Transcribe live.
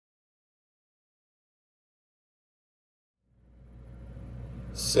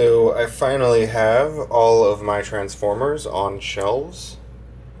So I finally have all of my Transformers on shelves,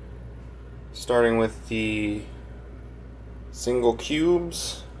 starting with the single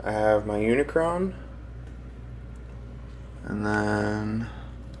cubes. I have my Unicron, and then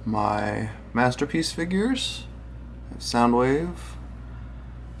my Masterpiece figures. I have Soundwave,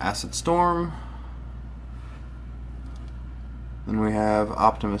 Acid Storm, then we have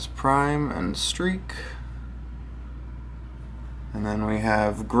Optimus Prime and Streak. And then we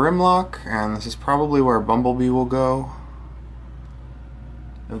have Grimlock, and this is probably where Bumblebee will go.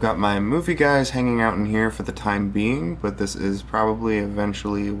 I've got my movie guys hanging out in here for the time being, but this is probably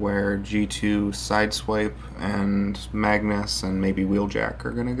eventually where G2, Sideswipe, and Magnus, and maybe Wheeljack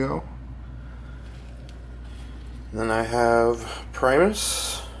are gonna go. Then I have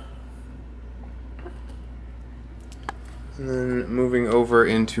Primus. And then moving over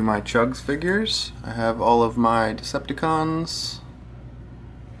into my Chugs figures, I have all of my Decepticons.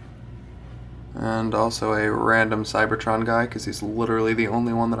 And also a random Cybertron guy, because he's literally the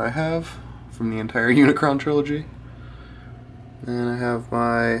only one that I have from the entire Unicron trilogy. And I have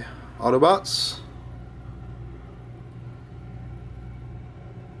my Autobots.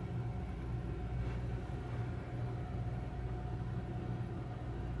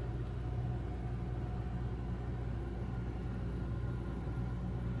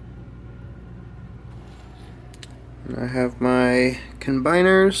 And I have my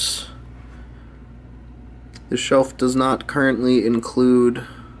Combiners. The shelf does not currently include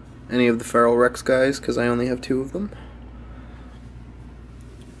any of the Feral Rex guys because I only have 2 of them.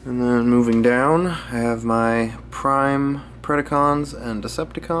 And then moving down, I have my Prime Predacons and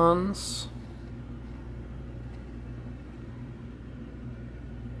Decepticons.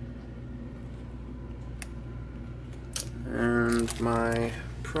 And my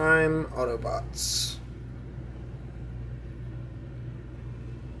Prime Autobots.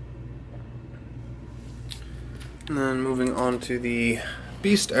 And then moving on to the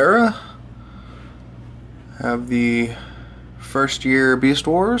Beast era, I have the first year Beast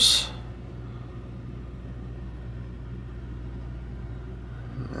Wars,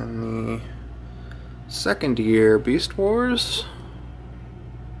 and the second year Beast Wars,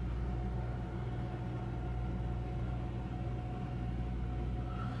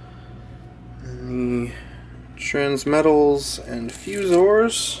 and the Transmetals and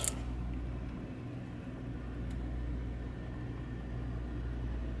Fusors.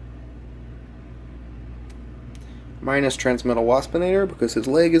 Minus Transmetal Waspinator because his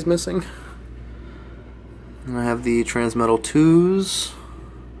leg is missing. And I have the Transmetal 2s.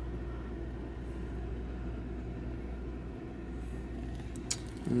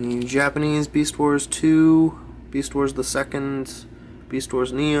 And the Japanese Beast Wars 2, Beast Wars the Second, Beast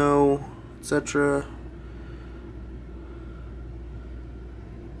Wars Neo, etc.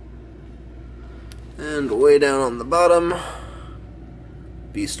 And way down on the bottom,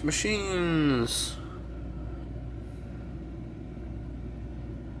 Beast Machines.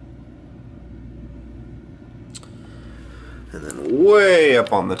 And then way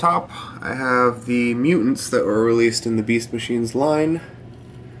up on the top, I have the mutants that were released in the Beast Machines line.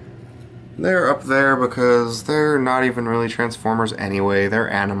 They're up there because they're not even really Transformers anyway, they're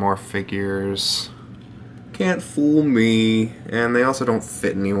Animorph figures. Can't fool me, and they also don't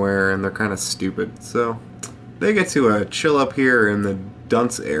fit anywhere, and they're kind of stupid, so they get to chill up here in the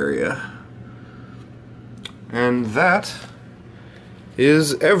dunce area. And that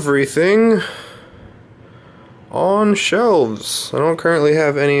is everything on shelves. I don't currently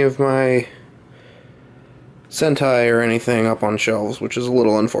have any of my Sentai or anything up on shelves, which is a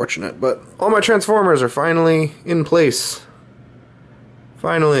little unfortunate, but all my Transformers are finally in place.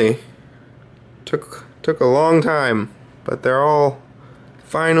 Finally. Took a long time, but they're all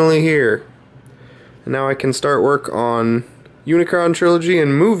finally here. And now I can start work on Unicron trilogy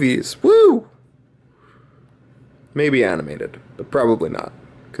and movies. Woo! Maybe animated, but probably not,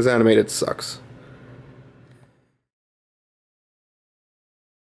 because animated sucks.